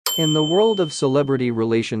In the world of celebrity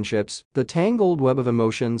relationships, the tangled web of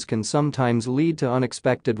emotions can sometimes lead to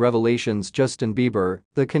unexpected revelations. Justin Bieber,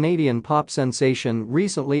 the Canadian pop sensation,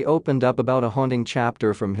 recently opened up about a haunting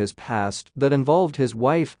chapter from his past that involved his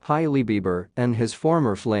wife, Hailey Bieber, and his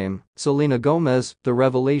former flame, Selena Gomez. The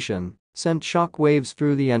revelation sent shockwaves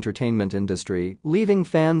through the entertainment industry, leaving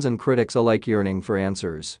fans and critics alike yearning for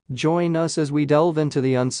answers. Join us as we delve into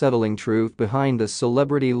the unsettling truth behind this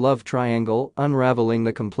celebrity love triangle, unraveling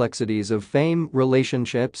the complexities of fame,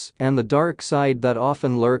 relationships, and the dark side that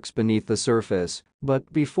often lurks beneath the surface.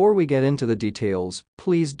 But before we get into the details,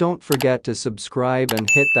 please don't forget to subscribe and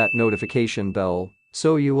hit that notification bell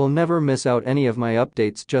so you will never miss out any of my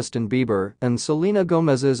updates. Justin Bieber and Selena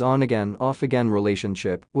Gomez's on-again, off-again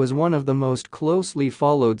relationship was one of the most closely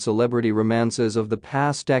followed celebrity romances of the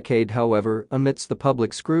past decade. However, amidst the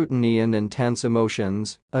public scrutiny and intense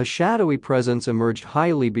emotions, a shadowy presence emerged: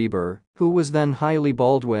 Hailey Bieber, who was then Hailey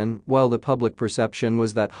Baldwin. While the public perception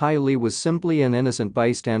was that Hailey was simply an innocent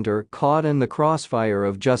bystander caught in the crossfire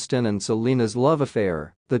of Justin and Selena's love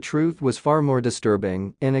affair, the truth was far more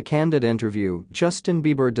disturbing. In a candid interview, Justin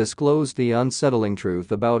Bieber disclosed the unsettling truth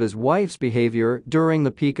about his wife's behavior during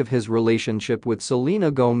the peak of his relationship with Selena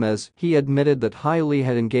Gomez. He admitted that Hailey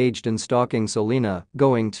had engaged in stalking Selena,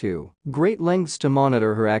 going to great lengths to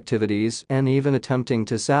monitor her activities and even attempting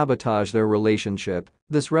to sabotage their relationship.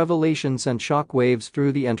 This revelation sent shockwaves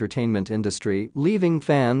through the entertainment industry, leaving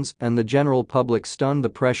fans and the general public stunned. The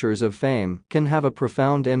pressures of fame can have a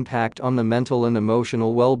profound impact on the mental and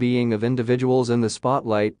emotional well-being of individuals in the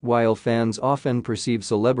spotlight. While fans often perceive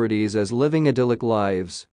celebrities as living idyllic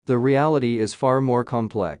lives, the reality is far more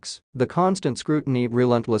complex. The constant scrutiny,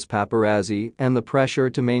 relentless paparazzi, and the pressure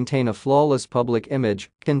to maintain a flawless public image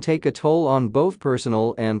can take a toll on both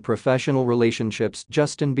personal and professional relationships.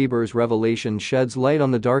 Justin Bieber's revelation sheds light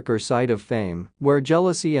on the darker side of fame, where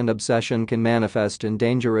jealousy and obsession can manifest in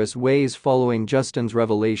dangerous ways. Following Justin's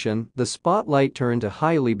revelation, the spotlight turned to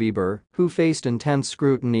Hailey Bieber, who faced intense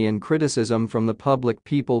scrutiny and criticism from the public.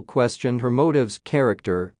 People questioned her motives,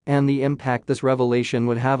 character, and the impact this revelation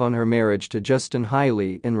would have on her marriage to Justin.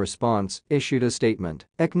 Hailey, in response, issued a statement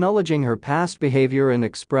acknowledging her past behavior and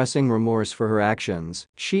expressing remorse for her actions.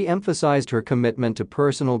 She emphasized her commitment to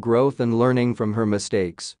personal growth and learning from her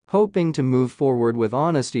mistakes, hoping to move forward with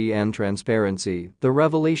honesty and transparency. The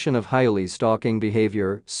revelation of Hailey's stalking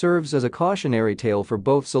behavior serves as a cautionary tale for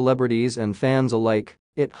both celebrities and fans alike.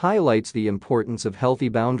 It highlights the importance of healthy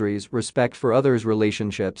boundaries, respect for others'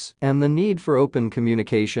 relationships, and the need for open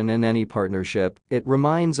communication in any partnership. It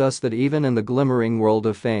reminds us that even in the glimmering world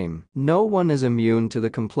of fame, no one is immune to the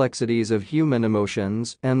complexities of human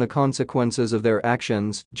emotions and the consequences of their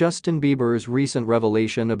actions. Justin Bieber's recent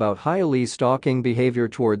revelation about Hailey's stalking behavior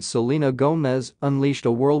towards Selena Gomez unleashed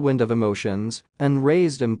a whirlwind of emotions and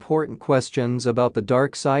raised important questions about the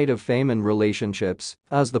dark side of fame and relationships.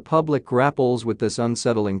 As the public grapples with this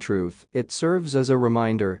unsettling truth, it serves as a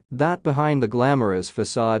reminder that behind the glamorous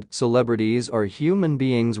facade, celebrities are human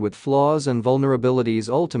beings with flaws and vulnerabilities.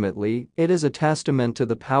 Ultimately, it is a testament to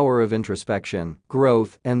the power of introspection,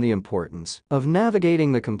 growth, and the importance of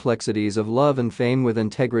navigating the complexities of love and fame with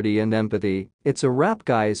integrity and empathy. It's a wrap,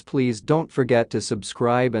 guys. Please don't forget to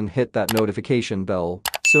subscribe and hit that notification bell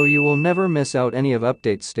so you will never miss out any of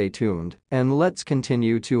updates. Stay tuned, and let's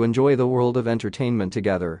continue to enjoy the world of entertainment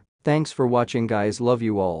together. Thanks for watching, guys. Love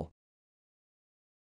you all.